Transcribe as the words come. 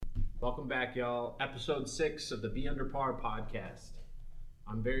Welcome back, y'all. Episode 6 of the Be Under Par podcast.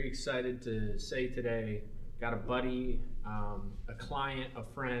 I'm very excited to say today, got a buddy, a client, a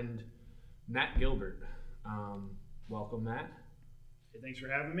friend, Matt Gilbert. Welcome, Matt. Hey, thanks for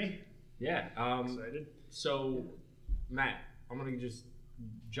having me. Yeah. Excited. So, Matt, I'm going to just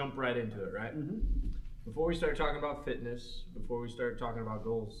jump right into it, right? Mm-hmm. Before we start talking about fitness, before we start talking about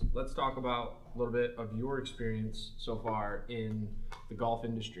goals, let's talk about a little bit of your experience so far in the golf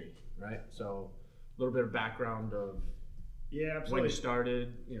industry, right? So a little bit of background of when you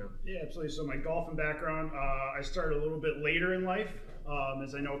started, Yeah, absolutely. So my golfing background, I started a little bit later in life,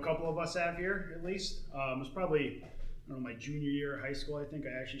 as I know a couple of us have here at least. It was probably, my junior year of high school, I think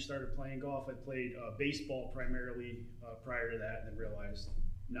I actually started playing golf. I played baseball primarily prior to that, and then realized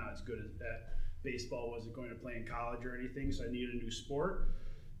not as good as that. Baseball wasn't going to play in college or anything, so I needed a new sport.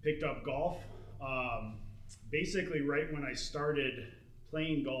 Picked up golf. Basically, right when I started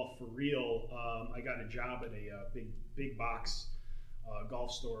playing golf for real, I got a job at a big box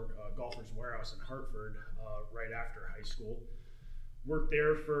golf store, Golfer's Warehouse in Hartford, right after high school. Worked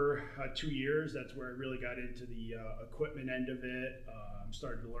there for 2 years. That's where I really got into the equipment end of it.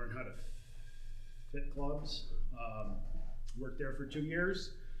 Started to learn how to fit clubs. Worked there for 2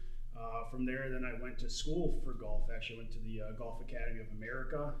 years. From there, then I went to school for golf. Actually, I went to the Golf Academy of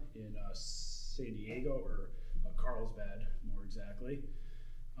America in San Diego, or Carlsbad, more exactly.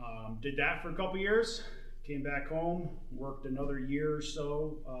 Did that for a couple years. Came back home, worked another year or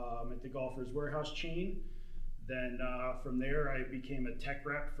so at the Golfer's Warehouse chain. Then from there, I became a tech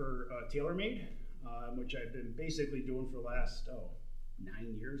rep for TaylorMade, which I've been basically doing for the last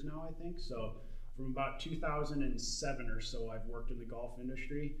 9 years now, I think. So from about 2007 or so, I've worked in the golf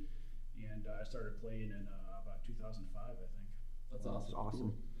industry. And I started playing in about 2005, I think. That's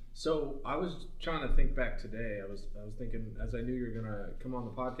awesome. So I was trying to think back today. I was thinking, as I knew you were gonna come on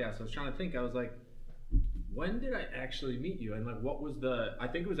the podcast, I was trying to think. I was like, when did I actually meet you? And like, what was I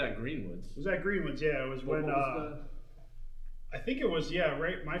think it was at Greenwoods. It was at Greenwoods, yeah. It was when I think it was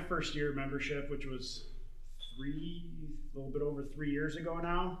right my first year membership, which was a little bit over 3 years ago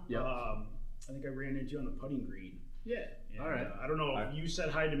now. Yeah. I think I ran into you on the putting green. Yeah. And, all right. I don't know if you said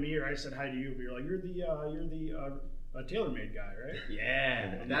hi to me or I said hi to you, but you're like, you're the TaylorMade guy, right?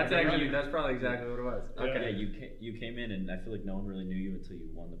 Yeah, that's probably exactly what it was. Okay, you came in, and I feel like no one really knew you until you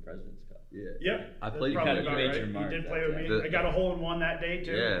won the President's Cup. Yeah. Yep. I played. You did play with me. I got a hole in one that day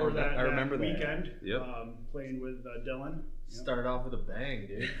too. Yeah, or that remember that weekend. Yep. Playing with Dylan. Yep. Started off with a bang,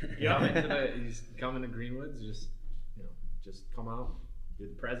 dude. Yeah. You come into Greenwoods, just come out. You're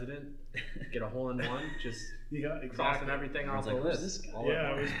the president, get a hole in one, just crossing everything off the list.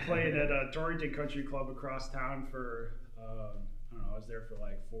 I was playing at Torrington Country Club across town for, I was there for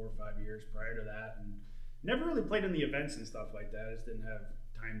like 4 or 5 years prior to that, and never really played in the events and stuff like that. I just didn't have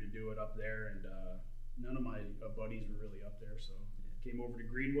time to do it up there, and none of my buddies were really up there, so came over to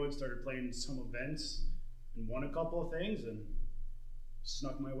Greenwood, started playing some events, and won a couple of things, and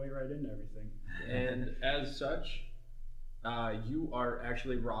snuck my way right into everything. And as such, you are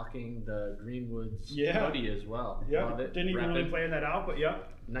actually rocking the Greenwoods hoodie as well. Yeah, Love it. Didn't even really plan that out, but yeah.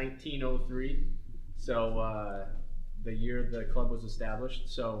 1903, so the year the club was established.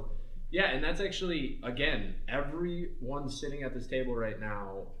 So yeah, and that's actually, again, everyone sitting at this table right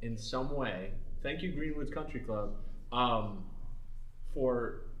now in some way, thank you Greenwoods Country Club,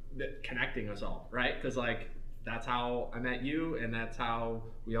 for connecting us all, right? Because like, that's how I met you, and that's how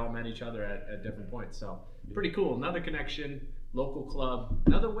we all met each other at different points. So pretty cool. Another connection, local club,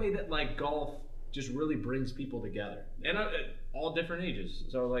 another way that like golf just really brings people together, and all different ages.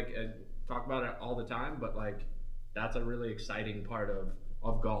 So like, talk about it all the time, but like, that's a really exciting part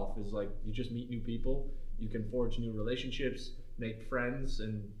of golf is like, you just meet new people, you can forge new relationships, make friends,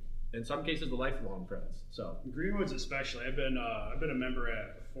 and in some cases, lifelong friends. So Greenwoods especially, I've been a member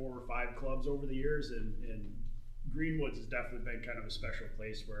at 4 or 5 clubs over the years, and Greenwoods has definitely been kind of a special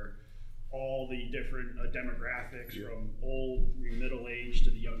place where all the different demographics, from old, middle age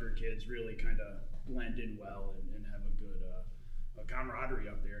to the younger kids, really kind of blend in well and have a good camaraderie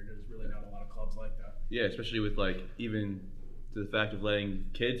up there. There's really not a lot of clubs like that. Yeah, especially with like, even to the fact of letting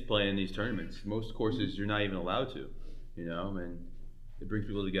kids play in these tournaments. Most courses you're not even allowed to, and it brings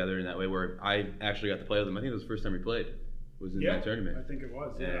people together in that way, where I actually got to play with them. I think it was the first time we played was in that tournament. I think it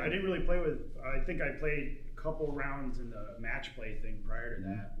was. Yeah. I didn't really play with, I think I played a couple rounds in the match play thing prior to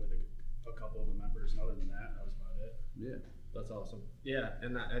that with a couple of the members, and other than that was about it. Yeah. That's awesome. Yeah,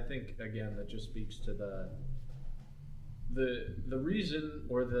 and I think, again, that just speaks to the reason,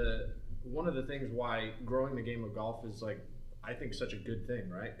 or one of the things why growing the game of golf is like, I think, such a good thing,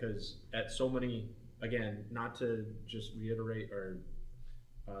 right? Because at so many, again, not to just reiterate or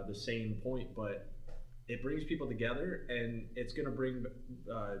the same point, but it brings people together, and it's going to bring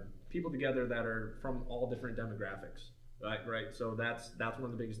people together that are from all different demographics, right? So that's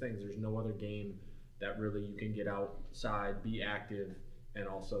one of the biggest things. There's no other game that really you can get outside, be active, and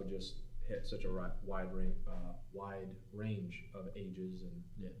also just hit such a wide range of ages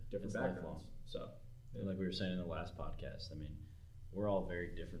and different backgrounds. Lifelong. So, and like we were saying in the last podcast, I mean, we're all very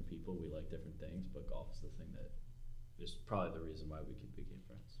different people. We like different things, but golf is the thing that is probably the reason why we became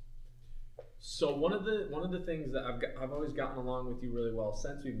friends. So one of the things that I've always gotten along with you really well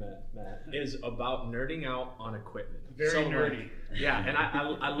since we met, Matt, is about nerding out on equipment. Very nerdy. Yeah, and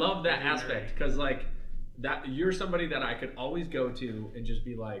I love that aspect because like that you're somebody that I could always go to and just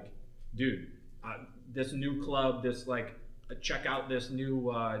be like, dude, this new club, this like check out this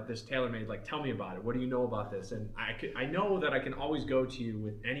new this TaylorMade, like tell me about it. What do you know about this? And I know that I can always go to you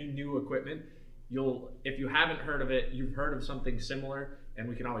with any new equipment. If you haven't heard of it, you've heard of something similar, and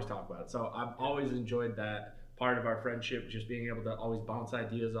we can always talk about it. So I've always enjoyed that part of our friendship, just being able to always bounce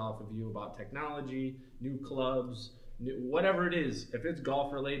ideas off of you about technology, new clubs, whatever it is. If it's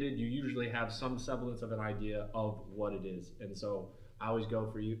golf related, you usually have some semblance of an idea of what it is, and so I always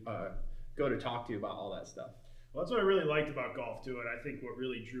go to talk to you about all that stuff. Well, that's what I really liked about golf too, and I think what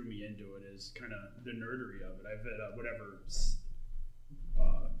really drew me into it is kind of the nerdery of it. I've had whatever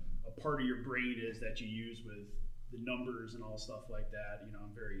a part of your brain is that you use with the numbers and all stuff like that. You know,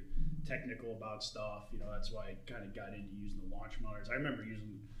 I'm very technical about stuff. You know, that's why I kind of got into using the launch monitors. I remember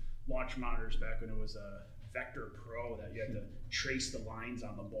using launch monitors back when it was a Vector Pro that you had to trace the lines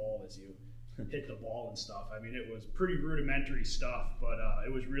on the ball as you hit the ball and stuff. I mean, it was pretty rudimentary stuff, but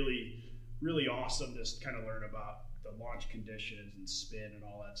it was really, really awesome to kind of learn about the launch conditions and spin and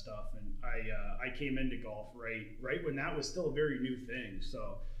all that stuff. And I came into golf right when that was still a very new thing.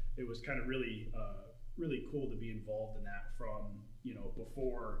 So it was kind of really cool to be involved in that from, you know,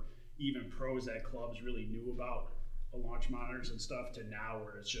 before even pros at clubs really knew about launch monitors and stuff to now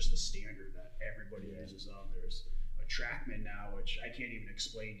where it's just a standard that everybody uses them. There's a TrackMan now, which I can't even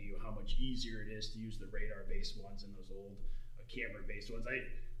explain to you how much easier it is to use the radar-based ones than those old camera-based ones.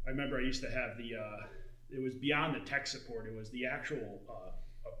 I remember I used to have it was beyond the tech support. It was the actual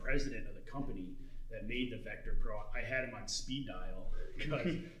president of the company that made the Vector Pro. I had him on speed dial because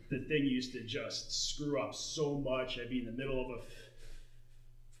the thing used to just screw up so much. I'd be in the middle of a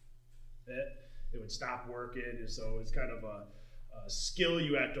fit, it would stop working. And so it's kind of a skill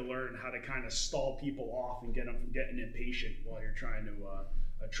you have to learn, how to kind of stall people off and get them from getting impatient while you're trying to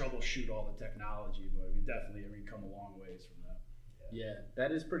troubleshoot all the technology. But we definitely come a long ways from that. Yeah,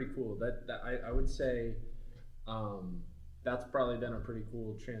 that is pretty cool. That I would say that's probably been a pretty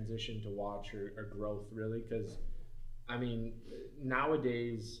cool transition to watch or growth, really, because I mean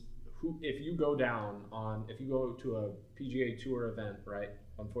nowadays, if you go to a PGA Tour event, right?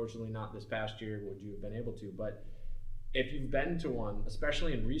 Unfortunately, not this past year would you have been able to, but if you've been to one,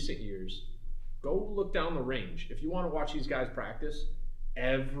 especially in recent years, go look down the range. If you want to watch these guys practice,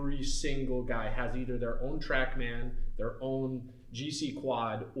 every single guy has either their own TrackMan, their own GC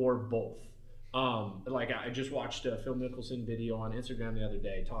quad, or both. Like I just watched a Phil Mickelson video on Instagram the other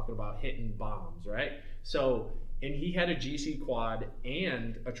day talking about hitting bombs, right? So, and he had a GC quad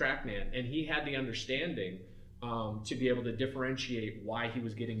and a TrackMan, and he had the understanding to be able to differentiate why he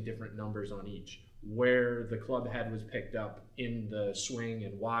was getting different numbers on each, where the club head was picked up in the swing,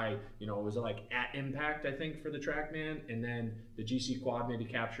 and why, you know, it was like at impact, I think, for the TrackMan, and then the GC quad maybe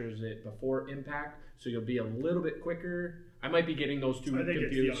captures it before impact, so you'll be a little bit quicker. I might be getting those two confused. I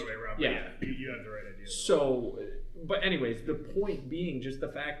think it's the other way around. Yeah, you have the right idea. So, but anyways, the point being just the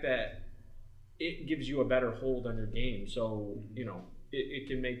fact that it gives you a better hold on your game. So, you know, it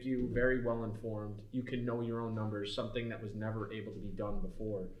can make you very well informed. You can know your own numbers, something that was never able to be done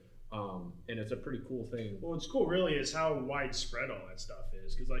before. And it's a pretty cool thing. Well, what's cool really is how widespread all that stuff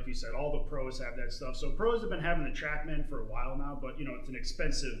is. Because like you said, all the pros have that stuff. So pros have been having the TrackMan for a while now, but you know, it's an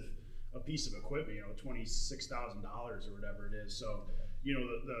expensive piece of equipment, you know, $26,000 or whatever it is. So, you know,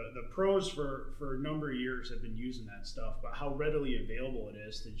 the pros for a number of years have been using that stuff, but how readily available it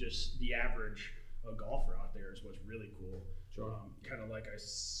is to just the average golfer out there is what's really cool. Sure. Kind of like I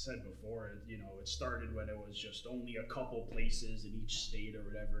said before, you know, it started when it was just only a couple places in each state or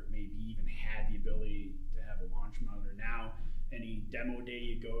whatever it may be even had the ability to have a launch monitor. Now, any demo day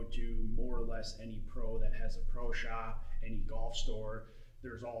you go to, more or less any pro that has a pro shop, any golf store,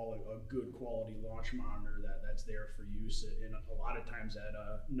 there's all a good quality launch monitor that's there for use, and a lot of times at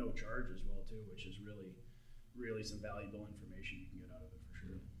no charge as well too, which is really some valuable information you can get out of it for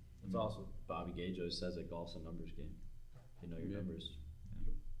sure. That's awesome. Bobby Gage always says that golf's a numbers game. You know your numbers.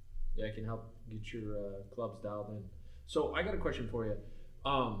 Yeah, it can help get your clubs dialed in. So I got a question for you.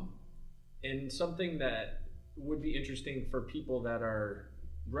 And something that would be interesting for people that are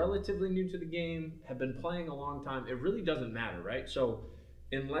relatively new to the game, have been playing a long time, it really doesn't matter, right? So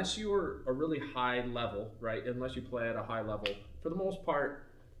unless you're a really high level, right? Unless you play at a high level, for the most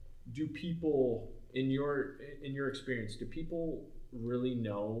part, do people in your experience, do people really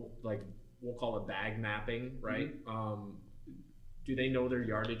know, like, we'll call it bag mapping, right? Do they know their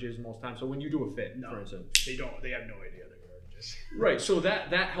yardages most times? So when you do a fit, for instance, they don't. They have no idea their yardages. Right. So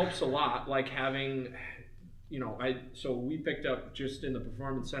that helps a lot. Like having, so we picked up just in the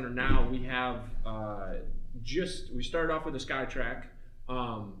performance center now. We have we started off with a sky track,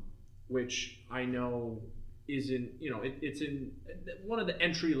 which I know is it's in one of the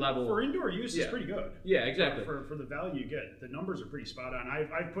entry level for indoor use. It's pretty good. Yeah, exactly. For the value you get, the numbers are pretty spot on.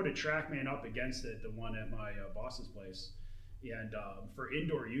 I've put a TrackMan up against it, the one at my boss's place, and for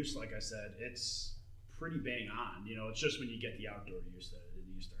indoor use, like I said, it's pretty bang on. It's just when you get the outdoor use that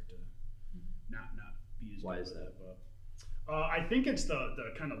you start to not be as. Why good is with that? It, but I think it's the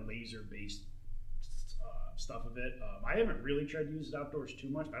kind of laser based stuff of it. I haven't really tried to use it outdoors too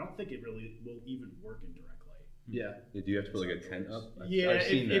much, but I don't think it really will even work in direct light. Yeah. Do you have to put like a tent up? I've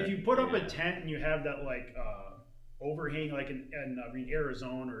seen that. If you put up a tent and you have that like overhang, like in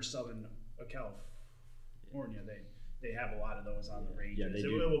Arizona or Southern California, they have a lot of those on the ranges. Yeah, they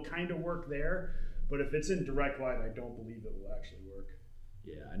do. It will kind of work there, but if it's in direct light, I don't believe it will actually work.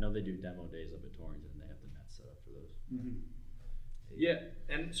 Yeah, I know they do demo days up at Torrington, and they have the net set up for those. Mm-hmm. Yeah,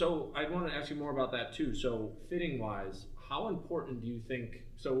 and so I want to ask you more about that too. So fitting wise, how important do you think?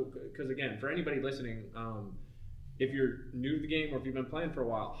 So, because again, for anybody listening, if you're new to the game or if you've been playing for a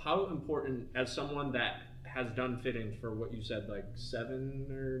while, how important, as someone that has done fitting for what you said, like 7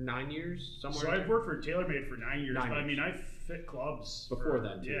 or 9 years, somewhere? So I've worked for TaylorMade for 9 years, 9 but I years. mean, I fit clubs Before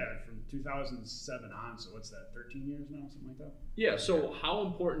that, too. Yeah, from 2007 on. So what's that? 13 years now, something like that. Yeah. So how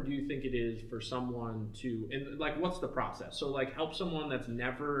important do you think it is for someone to, and like, what's the process? So like, help someone that's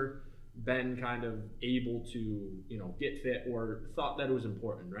never been kind of able to, get fit or thought that it was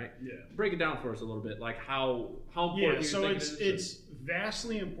important, right? Yeah. Break it down for us a little bit. Like how important? Yeah. do you So think it's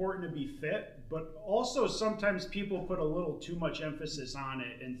vastly important to be fit, but also sometimes people put a little too much emphasis on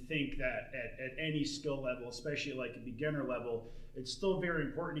it and think that at any skill level, especially like a beginner level, it's still very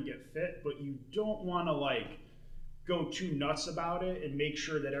important to get fit, but you don't want to like go too nuts about it and make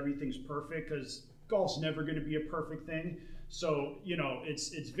sure that everything's perfect, because golf's never going to be a perfect thing. So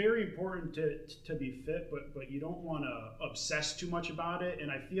it's very important to be fit, but you don't want to obsess too much about it. And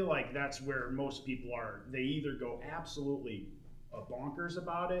I feel like that's where most people are. They either go absolutely bonkers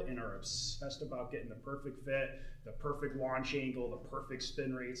about it and are obsessed about getting the perfect fit, the perfect launch angle, the perfect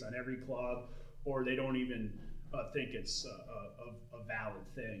spin rates on every club, or they don't even think it's a valid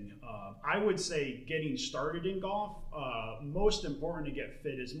thing. I would say getting started in golf, most important to get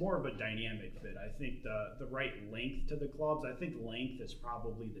fit is more of a dynamic fit. I think the right length to the clubs, I think length is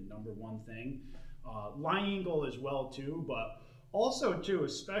probably the number one thing. Lie angle as well too, but also too,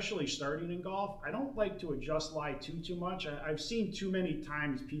 especially starting in golf, I don't like to adjust lie too much. I've seen too many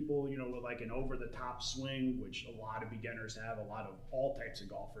times people, with like an over the top swing, which a lot of beginners have, a lot of all types of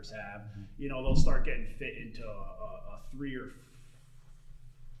golfers have. They'll start getting fit into a 3 or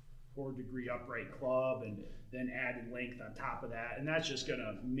 4 degree upright club and then added length on top of that. And that's just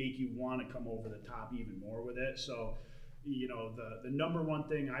gonna make you want to come over the top even more with it. So, the number one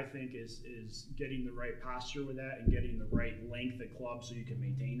thing I think is getting the right posture with that and getting the right length of club so you can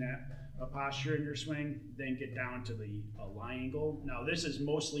maintain that posture in your swing. Then get down to the lie angle. Now this is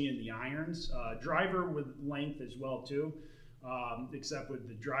mostly in the irons. Driver with length as well too, except with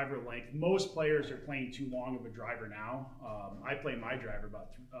the driver length. Most players are playing too long of a driver now. I play my driver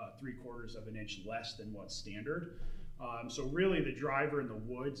about 3/4 of an inch less than what's standard. So really the driver in the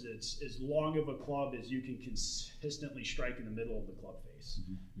woods, it's as long of a club as you can consistently strike in the middle of the club face,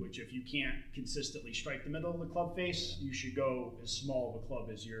 which if you can't consistently strike the middle of the club face, you should go as small of a club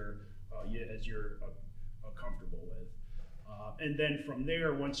as you're comfortable with. And then from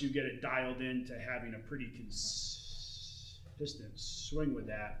there, once you get it dialed in to having a pretty consistent swing with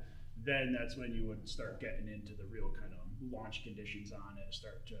that, then that's when you would start getting into the real kind of launch conditions on it,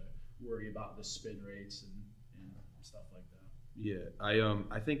 start to worry about the spin rates and stuff like that. Yeah,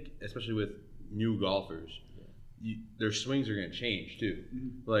 I think especially with new golfers, their swings are going to change too.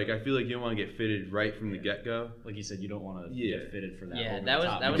 Like I feel like you don't want to get fitted right from the get-go. Like you said, you don't want to get fitted for that. Yeah, over that the was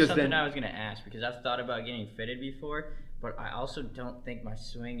top. that was Because something then- I was gonna ask, because I've thought about getting fitted before, but I also don't think my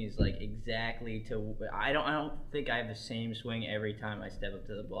swing is like exactly to. I don't think I have the same swing every time I step up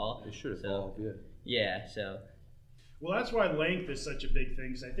to the ball. It should So- evolve, Yeah, so Well, that's why length is such a big thing.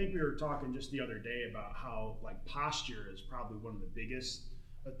 Because I think we were talking just the other day about how like posture is probably one of the biggest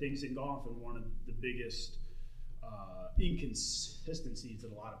things in golf, and one of the biggest inconsistencies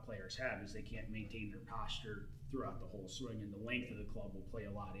that a lot of players have is they can't maintain their posture throughout the whole swing, and the length of the club will play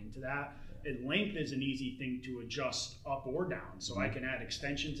a lot into that. And length is an easy thing to adjust up or down. So I can add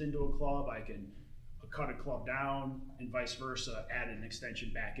extensions into a club, I can cut a club down, and vice versa, add an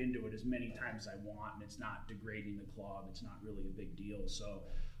extension back into it as many times as I want, and it's not degrading the club. It's not really a big deal. So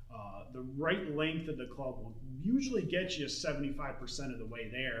the right length of the club will usually get you 75% of the way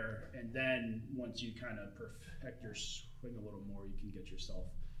there, and then once you kind of perfect your swing a little more, you can get yourself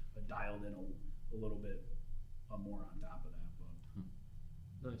dialed in a little bit more on top of that.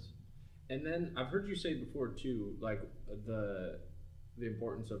 But. Nice. And then I've heard you say before too, like the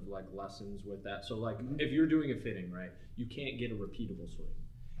importance of like lessons with that. So like if you're doing a fitting, right, you can't get a repeatable swing,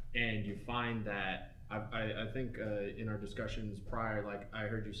 and you find that I think in our discussions prior, like I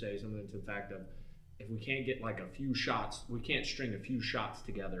heard you say something to the fact of if we can't get like a few shots, we can't string a few shots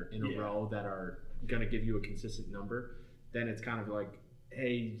together in a row that are gonna give you a consistent number, then it's kind of like,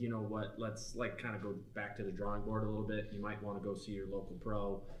 hey, you know what, let's like kind of go back to the drawing board a little bit. You might want to go see your local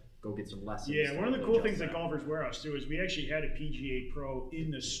pro, go get some lessons. Yeah, one of the cool things at Golfers Warehouse too is we actually had a PGA pro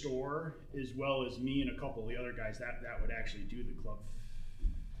in the store, as well as me and a couple of the other guys that would actually do the club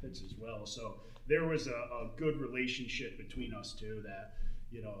fits as well. So there was a good relationship between us two that,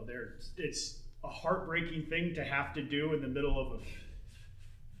 you know, it's a heartbreaking thing to have to do in the middle of a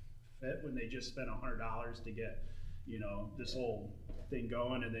fit when they just spent $100 to get, you know, this whole thing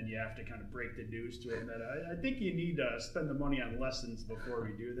going, and then you have to kind of break the news to them that I think you need to spend the money on lessons before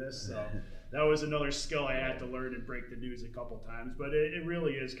we do this. So that was another skill I had to learn and break the news a couple times, but it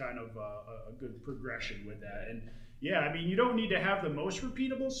really is kind of a good progression with that. And yeah, I mean, you don't need to have the most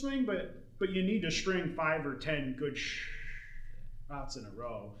repeatable swing, but you need to string 5 or 10 good shots in a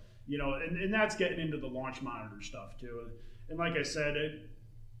row, you know, and that's getting into the launch monitor stuff too. And like I said,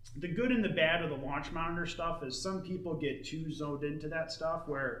 the good and the bad of the launch monitor stuff is some people get too zoned into that stuff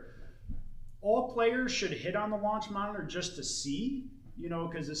where all players should hit on the launch monitor just to see, you know,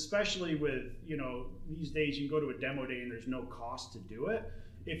 because especially with, you know, these days you can go to a demo day and there's no cost to do it.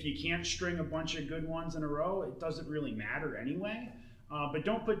 If you can't string a bunch of good ones in a row, it doesn't really matter anyway. But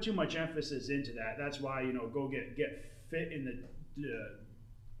don't put too much emphasis into that. That's why, you know, go get fit in the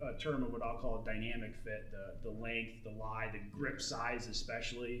term of what I'll call a dynamic fit, the length, the lie, the grip size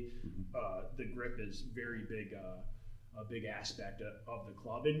especially. The grip is very big, a big aspect of the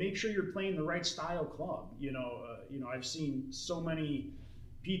club. And make sure you're playing the right style club. You know, I've seen so many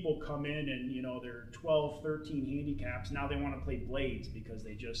people come in and, you know, they're 12, 13 handicaps. Now they want to play blades because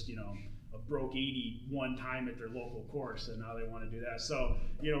they just, you know, broke 80 one time at their local course, and now they want to do that. So,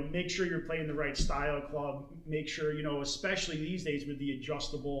 you know, make sure you're playing the right style club. Make sure, you know, especially these days with the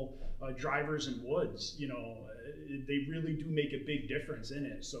adjustable drivers and woods, you know, they really do make a big difference in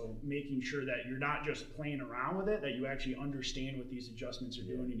it. So making sure that you're not just playing around with it, that you actually understand what these adjustments are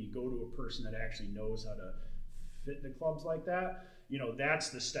doing, and you go to a person that actually knows how to fit the clubs like that. You know,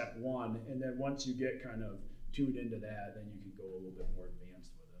 that's the step one. And then once you get kind of tuned into that, then you can go a little bit more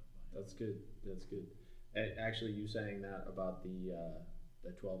advanced with it. That's good. That's good. Actually, you saying that about the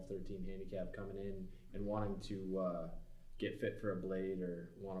 12, 13 handicap coming in and wanting to get fit for a blade or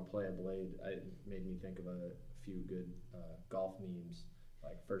want to play a blade, it made me think of a few good golf memes,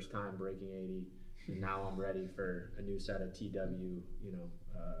 like first time breaking 80, and now I'm ready for a new set of TW, you know,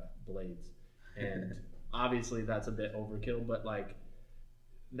 blades. And obviously that's a bit overkill, but like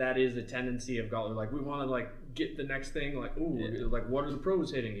that is a tendency of golf. Like we want to like get the next thing, like like what are the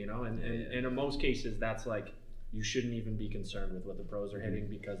pros hitting, you know? And in most cases that's like you shouldn't even be concerned with what the pros are hitting,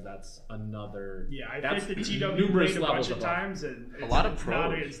 because that's another. Yeah, I've hit the TW blade a bunch of times, and a lot of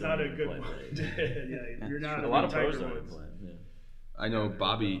pros. It's not a good one. Yeah, you're not a lot of pros don't play. Yeah. I know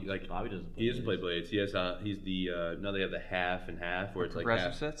Bobby, like Bobby doesn't play he doesn't play blades. He has he's the now they have the half and half where it's like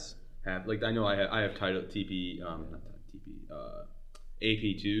half sets. Half, like I know I have title TP not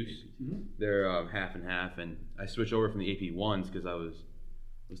TP AP2s. They're half and half, and I switched over from the AP1s because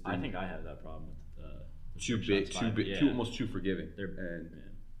I think I have that problem with too big, almost too forgiving.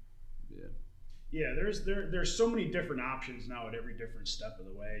 Yeah, there's so many different options now at every different step of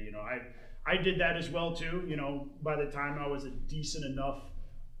the way. You know, I did that as well too. You know, by the time I was a decent enough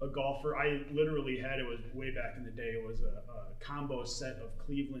a golfer, I literally had, it was way back in the day, it was a combo set of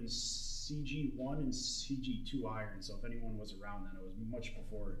Cleveland CG1 and CG2 irons. So if anyone was around then, it was much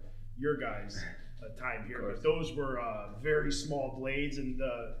before your guys' time here. But those were very small blades, and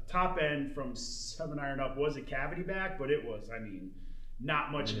the top end from 7-iron up was a cavity back, but it was, I mean,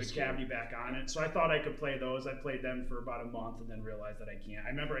 not much of a cavity back on it. So I thought I could play those. I played them for about a month and then realized that I can't. I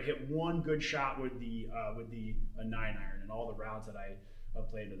remember I hit one good shot with the 9-iron, and all the rounds that I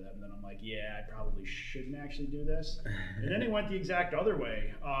play to them. And then I'm like, yeah, I probably shouldn't actually do this. And then it went the exact other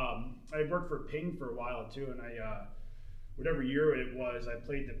way. I worked for Ping for a while too, and I whatever year it was, I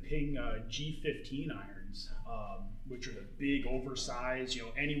played the Ping G15 irons, which are the big, oversized.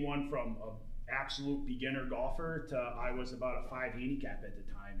 Anyone from a absolute beginner golfer to I was about a 5 handicap at the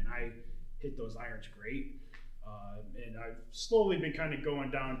time, and I hit those irons great. And I've slowly been kind of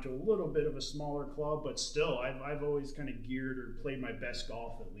going down to a little bit of a smaller club, but still, I've always kind of geared or played my best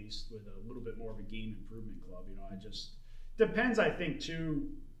golf at least with a little bit more of a game improvement club. I just depends, I think, too,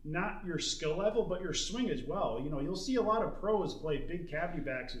 not your skill level, but your swing as well. You'll see a lot of pros play big cavity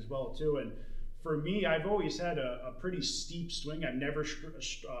backs as well too, and for me, I've always had a pretty steep swing. I've never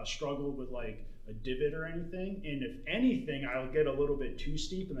struggled with like a divot or anything, and if anything, I'll get a little bit too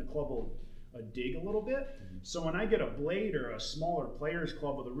steep, and the club will dig a little bit. So when I get a blade or a smaller player's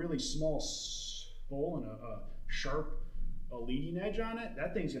club with a really small hole and a sharp leading edge on it,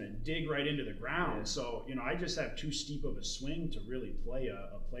 that thing's going to dig right into the ground. So I just have too steep of a swing to really play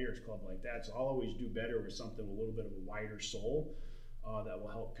a player's club like that. So I'll always do better with something with a little bit of a wider sole that will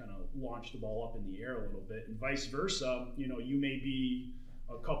help kind of launch the ball up in the air a little bit, and vice versa. You may be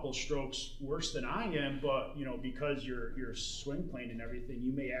a couple strokes worse than I am, but because your swing plane and everything,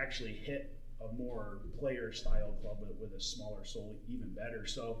 you may actually hit a more player style club with a smaller sole even better.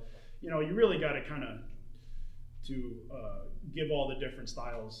 So you really got to kind of give all the different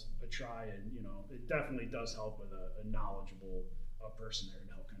styles a try, and it definitely does help with a knowledgeable person there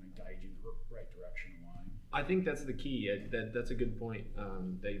to help kind of guide you in the right direction and line. I think that's the key. That's a good point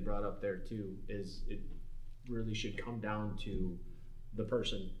that you brought up there too. Is it really should come down to the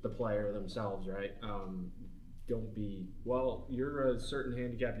person, the player themselves, right? Don't be, well, you're a certain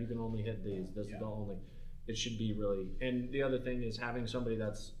handicap, you can only hit these. This is the only. It should be really. And the other thing is having somebody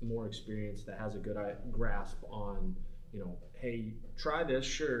that's more experienced, that has a good grasp on, hey, try this,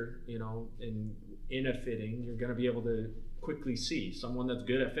 sure, in a fitting, you're going to be able to quickly see. Someone that's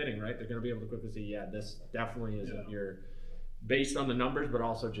good at fitting, right? They're going to be able to quickly see, yeah, this definitely isn't your, based on the numbers, but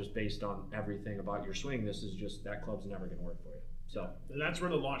also just based on everything about your swing, this is just, that club's never going to work for you. So that's where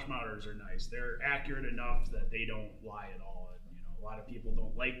the launch monitors are nice. They're accurate enough that they don't lie at all. A lot of people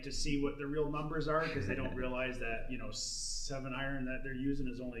don't like to see what the real numbers are because they don't realize that 7 iron that they're using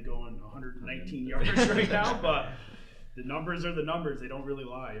is only going 119 yards right now. But the numbers are the numbers; they don't really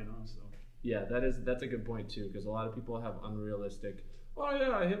lie, So yeah, that's a good point too, because a lot of people have unrealistic. Oh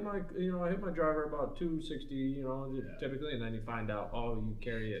yeah, I hit my driver about 260, typically, and then you find out, oh, you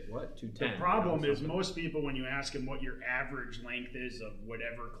carry it 210. The problem is most people, when you ask them what your average length is of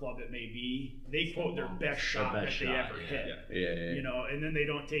whatever club it may be, they quote their best shot that they ever hit. Yeah. And then they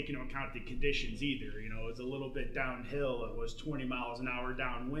don't take into account the conditions either. It's a little bit downhill. It was 20 miles an hour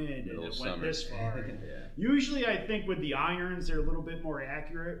downwind, and it went this far. Usually, I think with the irons, they're a little bit more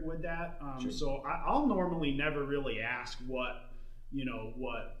accurate with that. So I'll normally never really ask what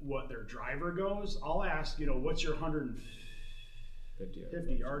their driver goes. I'll ask, what's your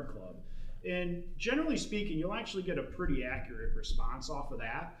 150 yard club? And generally speaking, you'll actually get a pretty accurate response off of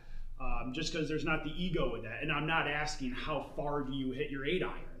that, just because there's not the ego with that. And I'm not asking how far do you hit your 8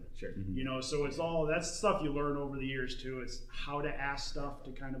 iron. Sure. So it's all, that's stuff you learn over the years too. It's how to ask stuff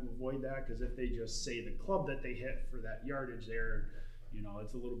to kind of avoid that, because if they just say the club that they hit for that yardage there,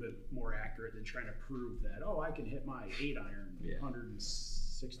 it's a little bit more accurate than trying to prove that, I can hit my 8 iron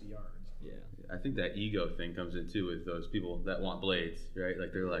 160 yards. Yeah. I think that ego thing comes in too with those people that want blades, right?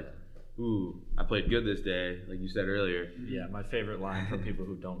 Like they're like, ooh, I played good this day, like you said earlier. Yeah, my favorite line from people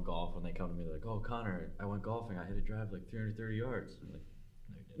who don't golf, when they come to me, they're like, oh, Connor, I went golfing, I hit a drive like 330 yards. I'm like,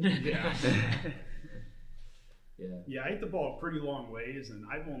 no, you didn't. Yeah, I hit the ball a pretty long ways, and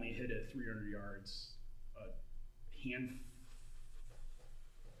I've only hit it 300 yards a handful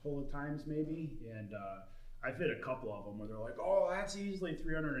of times maybe, and I've hit a couple of them where they're like, oh, that's easily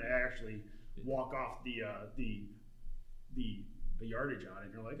 300, and I actually walk off the yardage on it,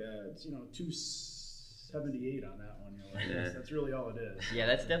 and you're like, it's 278 on that one. You're like, that's really all it is. Yeah,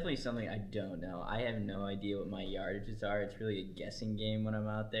 that's definitely something I don't know. I have no idea what my yardages are. It's really a guessing game when I'm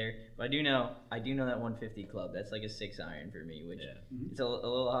out there. But I do know that 150 club. That's like a 6 iron for me, which it's a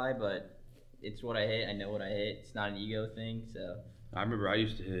little high, but it's what I hit. I know what I hit. It's not an ego thing, so. I remember I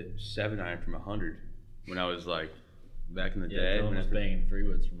used to hit 7 iron from 100 when I was like back in the day. Dylan was banging 3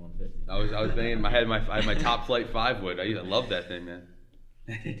 woods from 150. I was banging. I had my top flight 5 wood. I love that thing, man.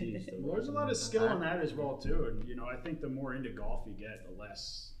 Well, there's a lot of skill in that as well too, and I think the more into golf you get, the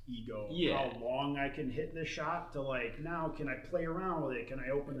less ego. How long I can hit this shot to like, now can I play around with it? Can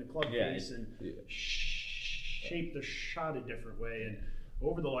I open the club face and shape the shot a different way? And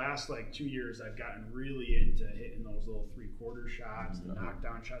over the last like 2 years, I've gotten really into hitting those little 3/4 shots, the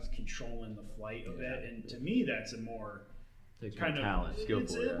knockdown shots, controlling the flight a bit. And to me, that's a more Takes kind more of talent,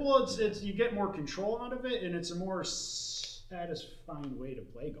 skillful. it's you get more control out of it, and it's a more satisfying way to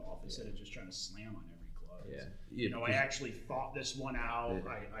play golf instead of just trying to slam on every club. Yeah. You know, I actually thought this one out.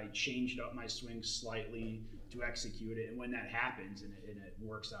 I changed up my swing slightly to execute it, and when that happens and it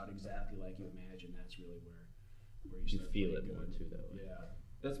works out exactly like you imagine, that's really where You start feel playing it more good. too, that way. Yeah.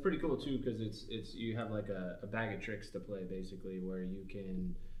 That's pretty cool too, because it's you have like a bag of tricks to play basically, where you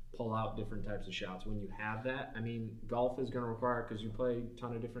can pull out different types of shots. When you have that, I mean, golf is going to require, because you play a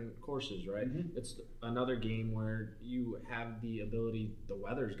ton of different courses, right? Mm-hmm. It's another game where you have the ability. The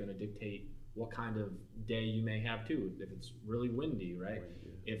weather is going to dictate what kind of day you may have too. If it's really windy, right?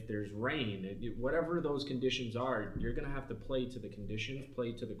 If there's rain, whatever those conditions are, you're going to have to play to the conditions,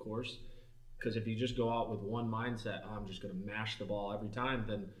 play to the course. Because if you just go out with one mindset, I'm just going to mash the ball every time,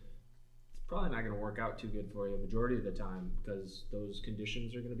 then it's probably not going to work out too good for you majority of the time, because those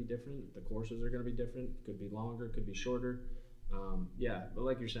conditions are going to be different. The courses are going to be different. Could be longer, could be shorter. Yeah, but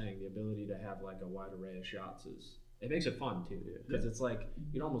like you're saying, the ability to have like a wide array of shots it makes it fun too. Because it's like,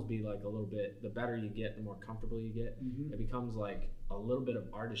 you'd almost be like a little bit, the better you get, the more comfortable you get. It becomes like a little bit of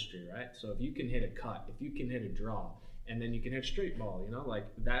artistry, right? So if you can hit a cut, if you can hit a draw, and then you can hit straight ball, you know, like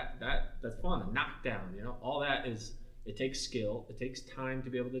that's fun. A knockdown, you know, all that it takes skill, it takes time to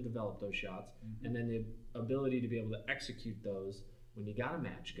be able to develop those shots, and then the ability to be able to execute those when you got a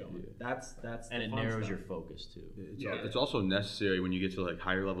match going. That's And the it fun narrows stuff. your focus too. It's also necessary when you get to like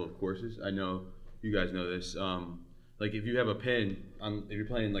higher level of courses. I know you guys know this. Like if you have a pin if you're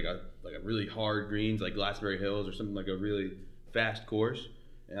playing like a really hard greens like Glassbury Hills or something like a really fast course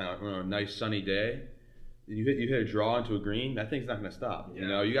on a nice sunny day, you hit a draw into a green, that thing's not going to stop. You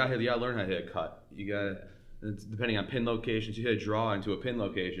know, you gotta learn how to hit a cut. Depending on pin locations, you hit a draw into a pin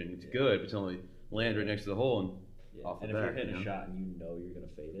location, it's good, but it's only land right next to the hole and off the And back. if you're hitting a shot and you know you're going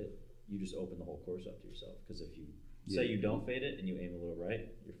to fade it, you just open the whole course up to yourself. Because if you say you don't fade it and you aim a little right,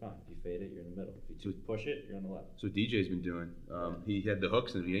 you're fine. If you fade it, you're in the middle. If you push it, you're on the left. So DJ's been doing. He had the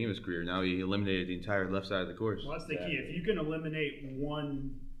hooks in the beginning of his career. Now he eliminated the entire left side of the course. Well, that's the key. If you can eliminate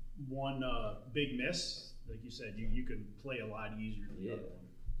one big miss, like you said, you can play a lot easier than the other one.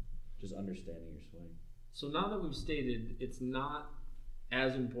 Just understanding your swing. So now that we've stated it's not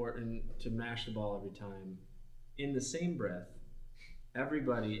as important to mash the ball every time, in the same breath,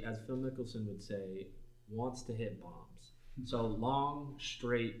 everybody, as Phil Mickelson would say, wants to hit bombs. So long,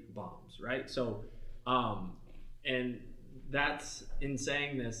 straight bombs, right? So, and that's, in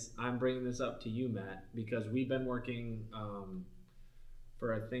saying this, I'm bringing this up to you, Matt, because we've been working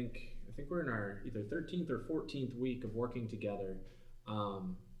for, I think we're in our either 13th or 14th week of working together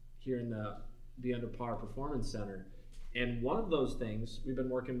here in the Be Under Par Performance Center. And one of those things, we've been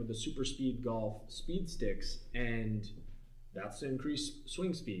working with the Super Speed Golf speed sticks, and that's to increase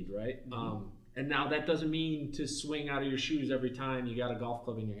swing speed, right? And now that doesn't mean to swing out of your shoes every time you got a golf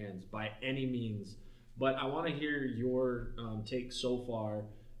club in your hands, by any means. But I want to hear your take so far,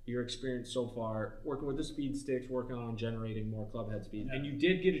 your experience so far, working with the speed sticks, working on generating more club head speed. And you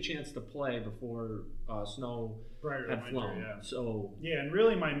did get a chance to play before snow Prior to had winter, flown. yeah. So and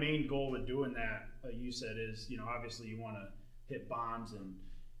really my main goal with doing that, like you said, is, you know, obviously you want to hit bombs and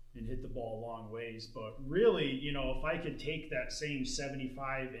hit the ball long ways, but really, you know, if I could take that same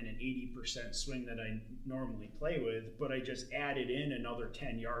 75 and an 80% swing that I normally play with, but I just added in another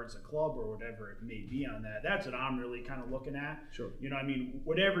 10 yards of club or whatever it may be on that, that's what I'm really kind of looking at. Sure. You know, I mean,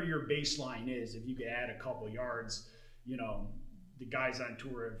 whatever your baseline is, if you could add a couple yards, you know, the guys on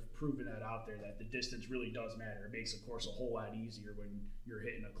tour have proven that out there, that the distance really does matter. It makes the course a whole lot easier when you're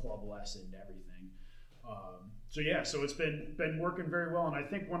hitting a club less and everything. So it's been working very well, and I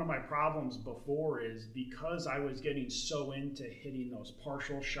think one of my problems before is because I was getting so into hitting those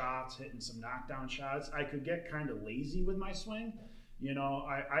partial shots, hitting some knockdown shots, I could get kind of lazy with my swing. You know,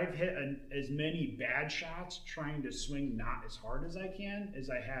 I've hit as many bad shots trying to swing not as hard as I can as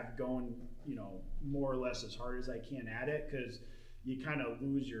I have going, you know, more or less as hard as I can at it, because you kind of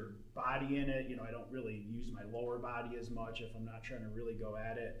lose your body in it. You know, I don't really use my lower body as much if I'm not trying to really go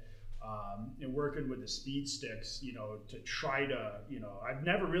at it. And working with the speed sticks, you know, to try to, you know, I've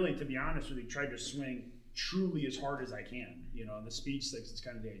never really, to be honest with you, tried to swing truly as hard as I can. You know, and the speed sticks, it's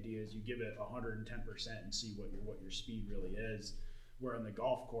kind of the idea is you give it 110% and see what your speed really is. Where on the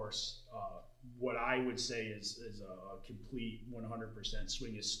golf course, what I would say is a complete 100%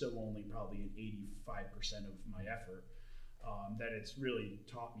 swing is still only probably an 85% of my effort. That it's really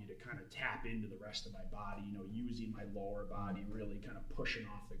taught me to kind of tap into the rest of my body, you know, using my lower body, really kind of pushing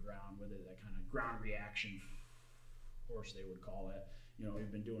off the ground with it, that kind of ground reaction force they would call it,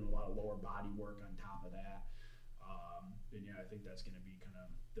 we've been doing a lot of lower body work on top of that. And yeah, I think that's going to be kind of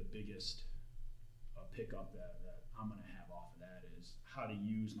the biggest pickup that I'm going to have off of that is how to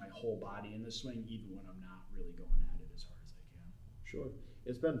use my whole body in the swing, even when I'm not really going at it as hard as I can. Sure.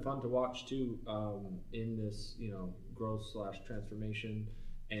 It's been fun to watch too, in this, growth / transformation,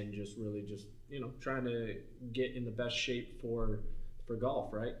 and just really trying to get in the best shape for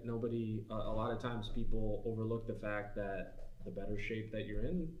golf, right? Nobody, a lot of times people overlook the fact that the better shape that you're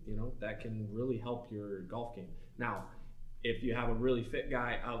in, that can really help your golf game. Now, if you have a really fit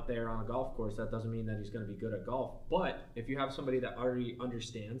guy out there on a golf course, that doesn't mean that he's going to be good at golf. But if you have somebody that already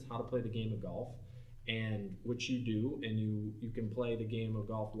understands how to play the game of golf, and which you do, and you can play the game of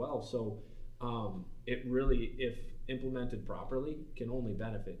golf well, so it really, if implemented properly, can only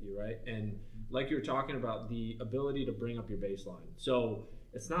benefit you, right? And like you're talking about, the ability to bring up your baseline. So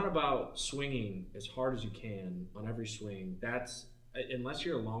it's not about swinging as hard as you can on every swing. That's, unless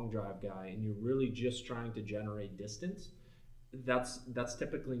you're a long drive guy and you're really just trying to generate distance, that's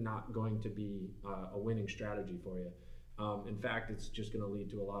typically not going to be a winning strategy for you. In fact, it's just going to lead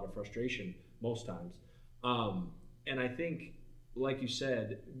to a lot of frustration most times. And I think, like you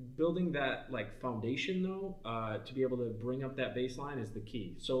said, building that foundation though, to be able to bring up that baseline is the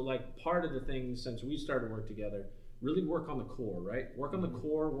key. So part of the things since we started work together, really work on the core, right? Work on the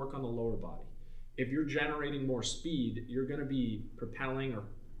core, work on the lower body. If you're generating more speed, you're going to be propelling or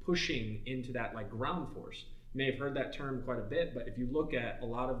pushing into that ground force. You may have heard that term quite a bit, but if you look at a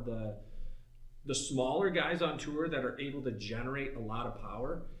lot of the smaller guys on tour that are able to generate a lot of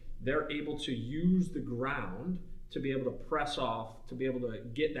power, they're able to use the ground to be able to press off, to be able to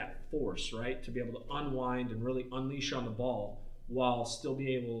get that force, right? To be able to unwind and really unleash on the ball while still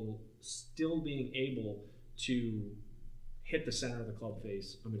being able to hit the center of the club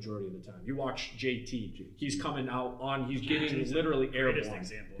face a majority of the time. You watch JT, he's coming out on, he's getting literally airborne.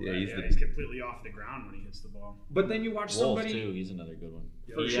 Example, yeah, right? He's completely off the ground when he hits the ball. But then you watch somebody too, he's another good one.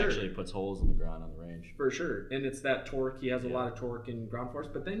 For he sure. actually puts holes in the ground on the range. For sure, and it's that torque. He has a lot of torque and ground force.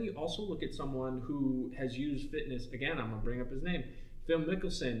 But then you also look at someone who has used fitness. Again, I'm gonna bring up his name, Phil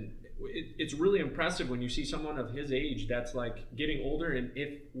Mickelson. It's really impressive when you see someone of his age that's getting older. And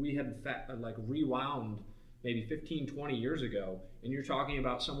if we had rewound maybe 15, 20 years ago, and you're talking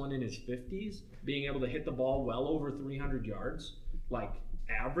about someone in his 50s being able to hit the ball well over 300 yards,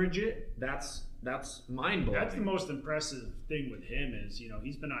 average it, that's mind-blowing. That's the most impressive thing with him is,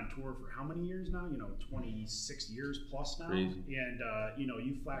 he's been on tour for how many years now? 26 years plus now. Crazy. And,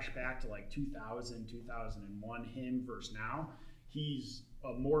 you flash back to 2000, 2001, him versus now. He's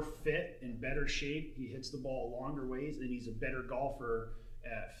more fit and better shape. He hits the ball longer ways, and he's a better golfer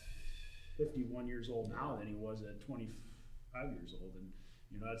at 51 years old now than he was at 25 years old. And,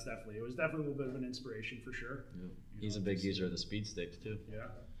 it was definitely a little bit of an inspiration for sure. Yeah. He's a big user of the speed sticks too. Yeah.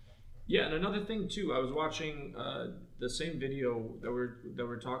 Yeah, and another thing too, I was watching the same video that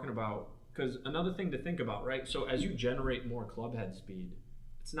we're talking about, because another thing to think about, right? So as you generate more club head speed,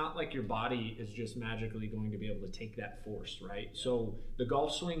 it's not like your body is just magically going to be able to take that force, right? So the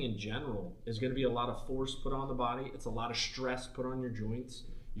golf swing in general is going to be a lot of force put on the body. It's a lot of stress put on your joints,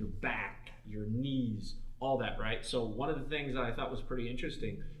 your back, your knees, all that, right? So one of the things that I thought was pretty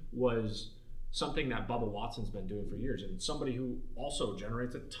interesting was something that Bubba Watson's been doing for years, and somebody who also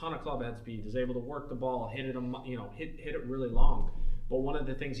generates a ton of club head speed, is able to work the ball, hit it really long. But one of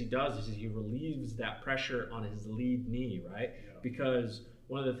the things he does is he relieves that pressure on his lead knee, right? Yeah. Because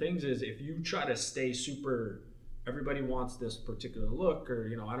one of the things is, if you try to stay super, everybody wants this particular look, or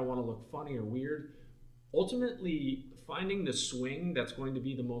I don't want to look funny or weird. Ultimately, finding the swing that's going to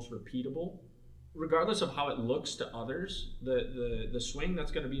be the most repeatable, regardless of how it looks to others, the swing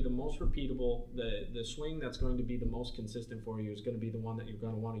that's going to be the most repeatable, the swing that's going to be the most consistent for you is going to be the one that you're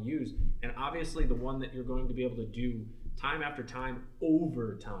going to want to use. And obviously the one that you're going to be able to do time after time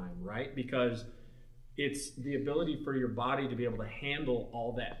over time, right? Because it's the ability for your body to be able to handle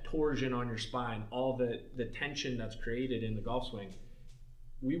all that torsion on your spine, all the tension that's created in the golf swing.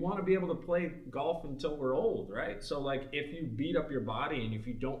 We want to be able to play golf until we're old, right? So if you beat up your body and if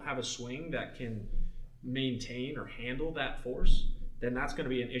you don't have a swing that can maintain or handle that force, then that's going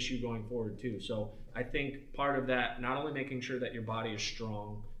to be an issue going forward too. So I think part of that, not only making sure that your body is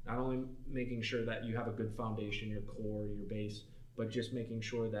strong, not only making sure that you have a good foundation, your core, your base, but just making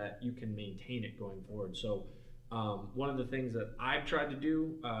sure that you can maintain it going forward. So one of the things that I've tried to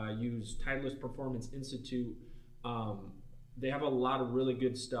do, use Titleist Performance Institute. They have a lot of really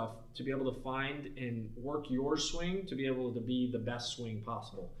good stuff to be able to find and work your swing to be able to be the best swing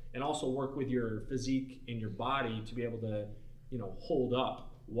possible, and also work with your physique and your body to be able to, hold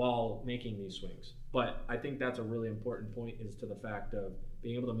up while making these swings. But I think that's a really important point, is to the fact of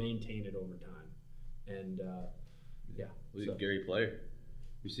being able to maintain it over time. And Look at Gary Player.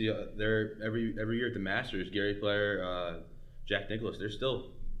 You see, they're every year at the Masters, Gary Player, Jack Nicklaus, they're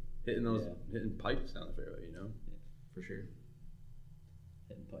still hitting pipes down the fairway, you know? For sure.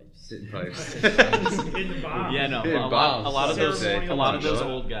 Hitting pipes. Hitting pipes. Hitting bombs. Yeah, no. Hitting A bombs. lot of those Ceremonial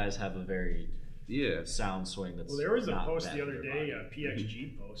old guys have a very Yeah. sound swing. That's Well, there was a not post bad the for other your day, body. a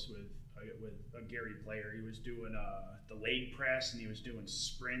PXG post with a Gary Player. He was doing the leg press and he was doing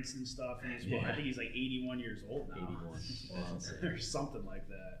sprints and stuff. And I think he's like 81 years old now. 81. Or something like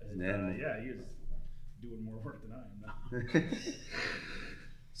that. And, he was doing more work than I am now.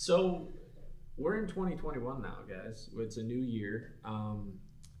 so we're in 2021 now, guys. It's a new year.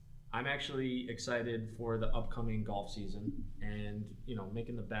 I'm actually excited for the upcoming golf season and,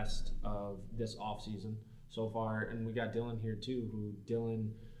 making the best of this off season so far. And we got Dylan here too,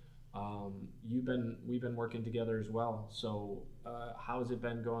 Dylan, we've been working together as well. So how has it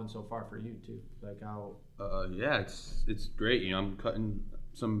been going so far for you too? Like how? It's great. I'm cutting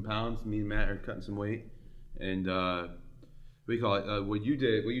some pounds. Me and Matt are cutting some weight, and what do you call it? What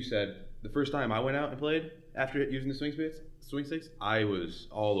you said the first time I went out and played after using the swing sticks, I was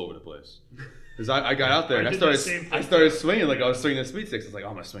all over the place. Because I got out there and I started swinging like I was swinging the speed sticks. I was like, oh,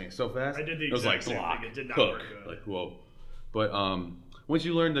 I'm gonna swing it so fast. I did the it was like exact same block, thing. It did not hook, work good. like whoa. But once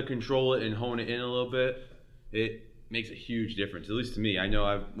you learn to control it and hone it in a little bit, it makes a huge difference. At least to me. I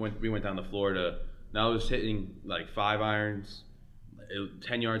know we went down to Florida. Now I was hitting like 5 irons,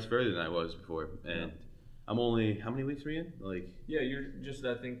 10 yards further than I was before, and I'm only, how many weeks are we in? You're just,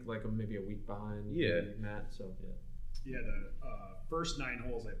 I think, like maybe a week behind. Matt. So Yeah, the first 9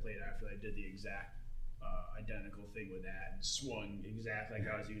 holes I played after I did the exact identical thing with that and swung exactly like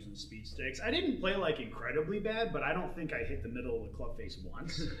I was using speed sticks. I didn't play like incredibly bad, but I don't think I hit the middle of the club face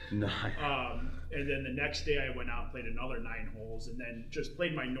once. Nice. And then the next day I went out and played another 9 holes and then just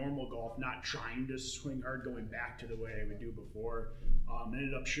played my normal golf, not trying to swing hard, going back to the way I would do before.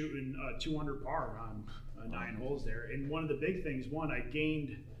 Ended up shooting 200 par on 9 holes there. And one of the big things, I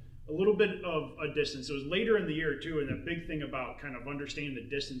gained a little bit of a distance. It was later in the year too, and the big thing about kind of understanding the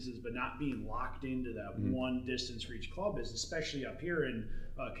distances but not being locked into that one distance for each club is, especially up here in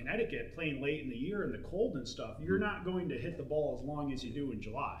Connecticut, playing late in the year in the cold and stuff, you're not going to hit the ball as long as you do in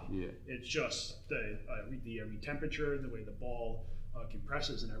July. Yeah. It's just the temperature and the way the ball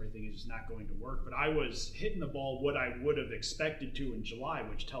compresses and everything is just not going to work. But I was hitting the ball what I would have expected to in July,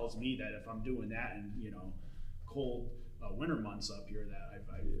 which tells me that if I'm doing that in cold winter months up here, that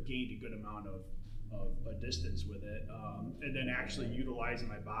I've gained a good amount of a distance with it, and then actually utilizing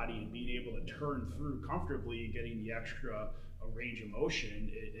my body and being able to turn through comfortably, getting the extra range of motion.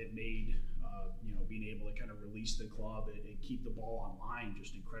 It made being able to kind of release the club and keep the ball on line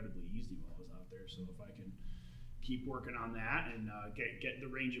just incredibly easy while I was out there. So if I can keep working on that and get the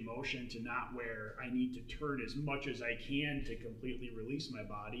range of motion to not where I need to turn as much as I can to completely release my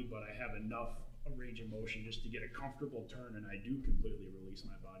body, but I have enough range of motion just to get a comfortable turn, and I do completely release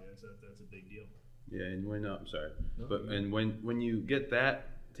my body. That's a big deal. Yeah, and when you get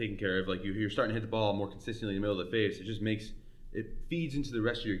that taken care of, like you're starting to hit the ball more consistently in the middle of the face, it feeds into the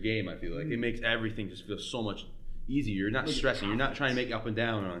rest of your game. I feel like it makes everything just feel so much easier. You're not stressing. You're not trying to make up and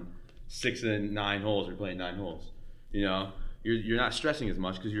down on 6 and 9 holes. You're playing 9 holes. You're not stressing as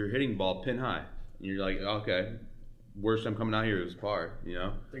much because you're hitting the ball pin high, and you're like, okay, worst I'm coming out here is par.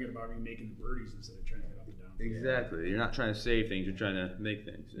 Thinking about making the birdies instead of trying to get up and down. Exactly. You're not trying to save things. You're trying to make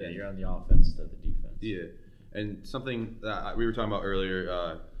things. Yeah, you're on the offense instead of the defense. Yeah, and something that we were talking about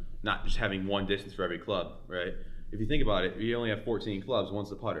earlier, not just having one distance for every club, right? If you think about it, you only have 14 clubs. One's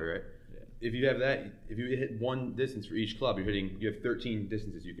the putter, right? Yeah. If you have that, if you hit one distance for each club, you have 13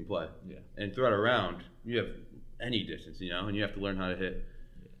 distances you can play. Yeah. And throughout a round, you have any distance, and you have to learn how to hit.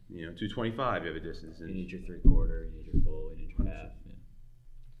 225, you have a distance. And you need your 3/4, you need your full, you need your half.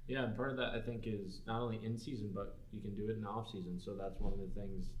 Yeah, and part of that I think is not only in season, but you can do it in off season. So that's one of the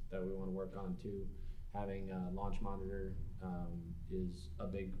things that we want to work on too. Having a launch monitor is a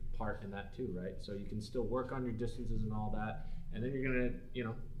big part in that too, right? So you can still work on your distances and all that, and then you're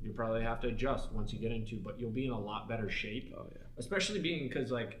gonna, you probably have to adjust once you get into, but you'll be in a lot better shape. Oh yeah. Especially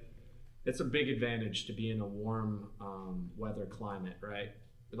because it's a big advantage to be in a warm weather climate, right?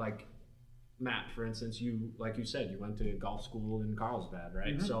 Like Matt, for instance, like you said, you went to golf school in Carlsbad,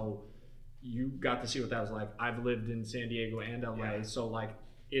 right? Mm-hmm. So you got to see what that was like. I've lived in San Diego and LA, so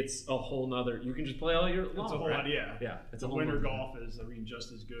it's a whole nother. You can just play all year long. It's a whole lot, yeah. Yeah, it's the a whole winter golf is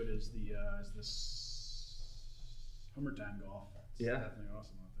just as good as the summertime golf. It's definitely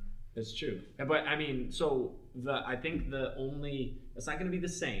awesome out there. It's true. But I mean, so I think it's not going to be the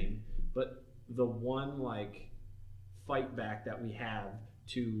same, but the one like fight back that we have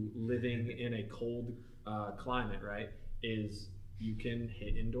to living in a cold climate, right, is you can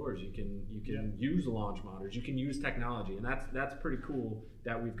hit indoors. You can use launch monitors. You can use technology, and that's pretty cool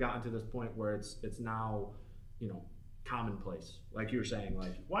that we've gotten to this point where it's now, commonplace, like you were saying.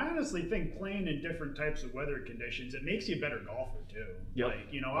 Like, well, I honestly think playing in different types of weather conditions, it makes you a better golfer too. Yep.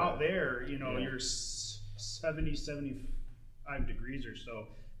 Like, out there, you're 70, 75 degrees or so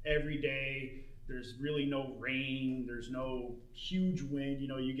every day. There's really no rain. There's no huge wind.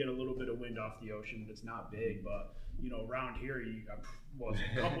 You get a little bit of wind off the ocean, but it's not big. But around here,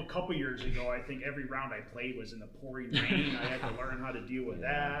 a couple years ago, I think every round I played was in the pouring rain. I had to learn how to deal with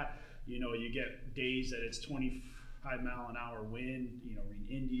that. You get days that it's 25-mile-an-hour wind. Read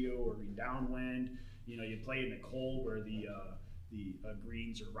Indio or read downwind. You play in the cold where the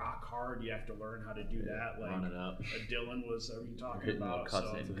greens are rock hard. You have to learn how to do that. Like run it up. Dylan was talking Hitting about. cuts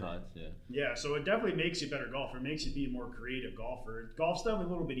So, and Cuts, yeah. yeah, so it definitely makes you a better golfer. It makes you be a more creative golfer. Golf's definitely a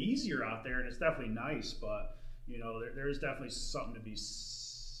little bit easier out there, and it's definitely nice. But there's definitely something to be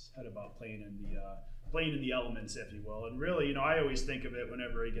said about playing in the elements, if you will. And really, I always think of it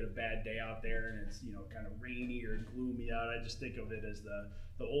whenever I get a bad day out there and it's kind of rainy or gloomy out. I just think of it as the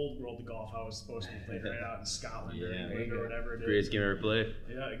old world of golf, how it's supposed to be played right out in Scotland or England or whatever it is. Greatest game ever played.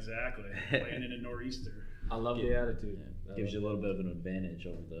 Yeah, exactly. Playing in a nor'easter. I love the attitude. Yeah. Gives you a little bit of an advantage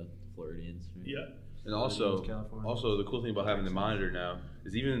over the Floridians. Right? Yeah. And also California. the cool thing about having the monitor now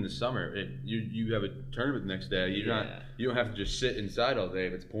is even in the summer, you have a tournament the next day. You don't have to just sit inside all day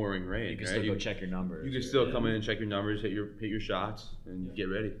if it's pouring rain. You can right? still go check your numbers. You can still come in and check your numbers, hit your shots, and get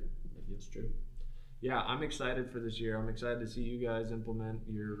ready. That's true. Yeah, I'm excited for this year. I'm excited to see you guys implement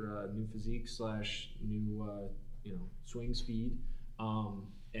your new physique / new swing speed,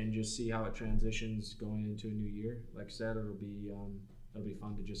 and just see how it transitions going into a new year. Like I said, it'll be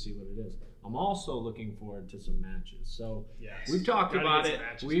fun to just see what it is. I'm also looking forward to some matches. So we've talked about it.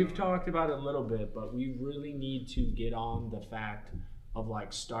 We've talked about it a little bit, but we really need to get on the fact of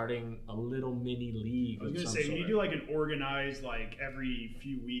like starting a little mini league. I was gonna say, when you do like an organized, like every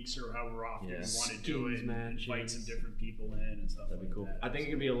few weeks or however often you want to do it, invite some different people in and stuff. That'd be cool. That. I think it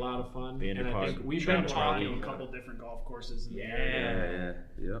could be a lot of fun. And I think we've been talking a couple different golf courses in the area.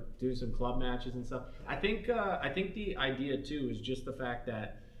 Yeah. Do some club matches and stuff. I think the idea too is just the fact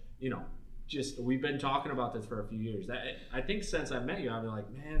that we've been talking about this for a few years. I think since I met you, I've been like,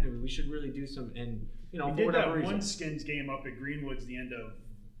 man, we should really do some. And we for did whatever that reason, one skins game up at Greenwoods the end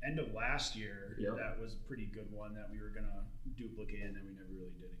of last year. Yep. That was a pretty good one that we were gonna duplicate, and then we never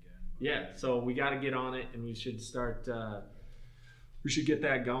really did again. Yeah, so we got to get on it, and we should start. We should get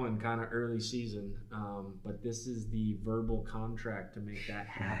that going kind of early season. But this is the verbal contract to make that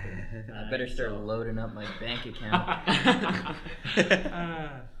happen. I better start loading up my bank account.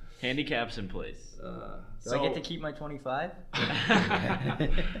 Handicaps in place. Do I get to keep my 25?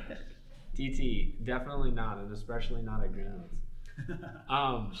 TT, definitely not, and especially not at Greenwoods.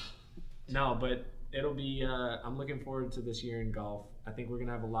 No, but it'll be. I'm looking forward to this year in golf. I think we're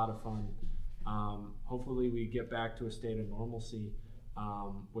gonna have a lot of fun. Hopefully, we get back to a state of normalcy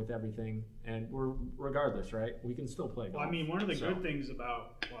with everything, and regardless, right? We can still play golf. Well, I mean, one of the good things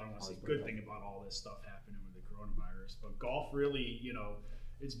about I don't want to say good thing about all this stuff happening with the coronavirus, but golf really,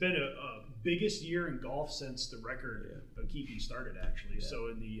 it's been a biggest year in golf since the record keeping started, actually. Yeah. So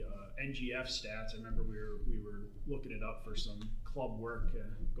in the NGF stats, I remember we were looking it up for some club work,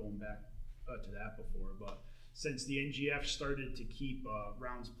 going back to that before. But since the NGF started to keep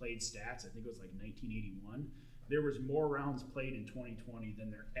rounds played stats, I think it was like 1981, there was more rounds played in 2020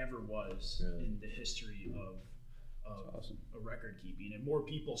 than there ever was in the history of record keeping, and more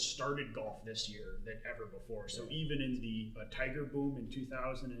people started golf this year than ever before. So even in the Tiger boom in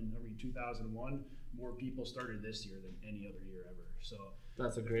 2001, more people started this year than any other year ever. So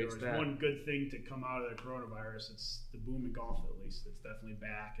that's a great stat. One good thing to come out of the coronavirus, it's the boom in golf. At least it's definitely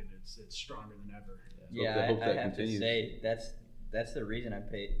back, and it's stronger than ever. I have to say that's the reason I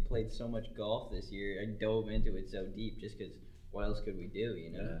played so much golf this year. I dove into it so deep just because what else could we do?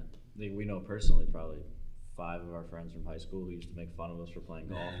 Yeah. I think we know personally probably 5 of our friends from high school who used to make fun of us for playing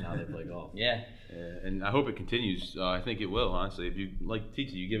golf. Now they play golf. Yeah, and I hope it continues. I think it will, honestly. If you teach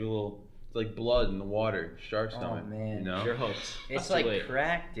it, you give it a little. It's like blood in the water, shark stomach. Oh man, Sure hopes. It's like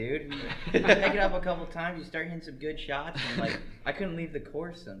crack, dude. You pick it up a couple times, you start hitting some good shots, and I couldn't leave the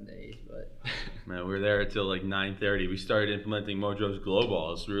course some days, but Man, we were there until like 9:30. We started implementing Mojo's glow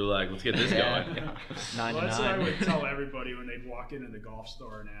balls. We were like, let's get this going. 9 Well, to that's what I 9. would tell everybody when they'd walk into the golf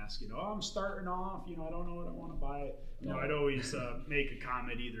store and ask, oh, I'm starting off, I don't know what I want to buy. I'd always make a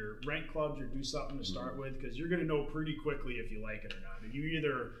comment, either rent clubs or do something to start with, because you're going to know pretty quickly if you like it or not. You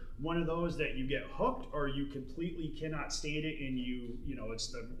either one of those that you get hooked, or you completely cannot stand it, and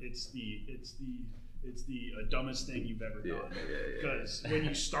it's the dumbest thing you've ever done. Because when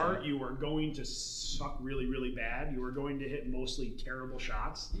you start, you are going to suck really, really bad. You are going to hit mostly terrible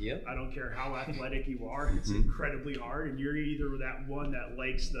shots. Yep. I don't care how athletic you are; it's incredibly hard. And you're either that one that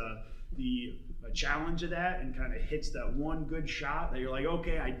likes the challenge of that and kind of hits that one good shot that you're like,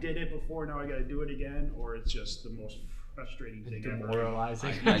 okay, I did it before, now I got to do it again, or it's just the most frustrating thing ever.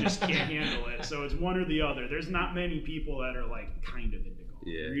 Demoralizing. You just can't handle it. So it's one or the other. There's not many people that are like kind of into golf.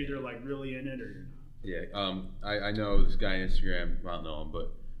 Yeah. You're either like really in it or you're not. Yeah, I know this guy on Instagram. I don't know him,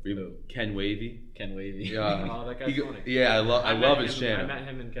 but Ken Wavy. Ken Wavy. Yeah, Oh, that guy's funny. Yeah, I love his I channel. met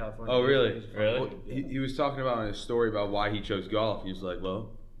him in California. Oh, really? He's funny. Really? Well, he was talking about in a story about why he chose golf. He was like,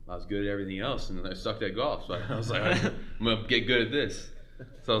 well, I was good at everything else, and I sucked at golf. So I was like, I'm gonna get good at this.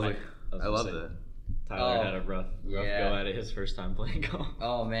 So I was like, I love that. Tyler had a rough go yeah. at it his first time playing golf.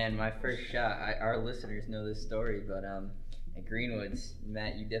 Oh man, my first shot. Our listeners know this story, but at Greenwoods,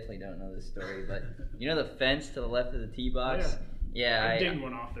 Matt, you definitely don't know this story, but you know the fence to the left of the tee box? Yeah, I dinged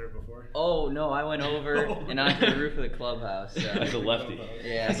one off there before. Oh no, I went over and onto the roof of the clubhouse. So. As a lefty.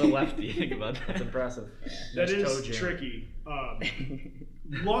 Yeah. As a lefty, think about that. That's impressive. That Nice toe is jam. tricky.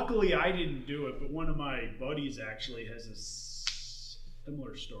 Luckily, I didn't do it, but one of my buddies actually has a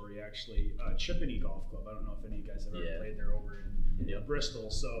similar story. Actually, Chippeney Golf Club. I don't know if any of you guys have ever played there over in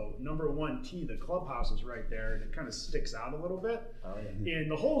Bristol. So number 1 tee, the clubhouse is right there, and it kind of sticks out a little bit. Oh, yeah. And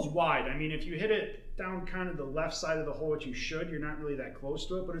the hole's wide. I mean, if you hit it down kind of the left side of the hole, which you should, you're not really that close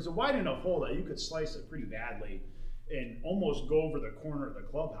to it. But it's a wide enough hole that you could slice it pretty badly and almost go over the corner of the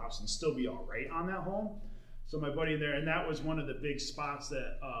clubhouse and still be all right on that hole. So my buddy there, and that was one of the big spots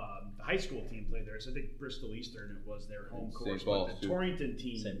that the high school team played there. So I think Bristol Eastern, it was their home course, but the Torrington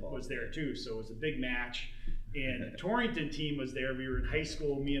team was there too. So it was a big match. And the Torrington team was there. We were in high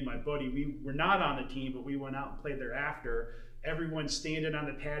school, me and my buddy. We were not on the team, but we went out and played there after. Everyone's standing on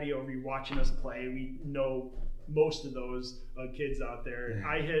the patio watching us play. We know most of those kids out there.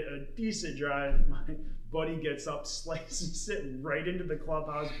 I hit a decent drive. My buddy gets up, slices it right into the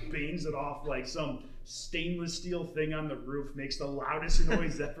clubhouse, bangs it off like some stainless steel thing on the roof, makes the loudest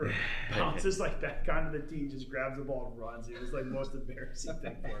noise ever, bounces like back onto the tee, just grabs the ball and runs. It was like the most embarrassing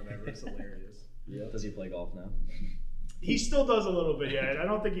thing for him ever. It's hilarious. Yeah. Does he play golf now? He still does a little bit, yeah. I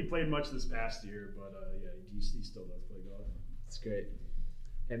don't think he played much this past year, but he still does play golf. That's great.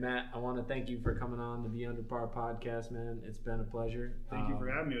 Hey Matt, I want to thank you for coming on the Be Under Par podcast, man. It's been a pleasure. Thank you for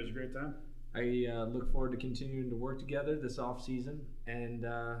having me. It was a great time. I look forward to continuing to work together this off season and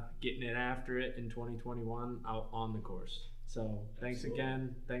getting it after it in 2021 out on the course. So thanks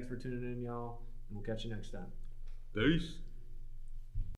again. Thanks for tuning in, y'all. And we'll catch you next time. Peace.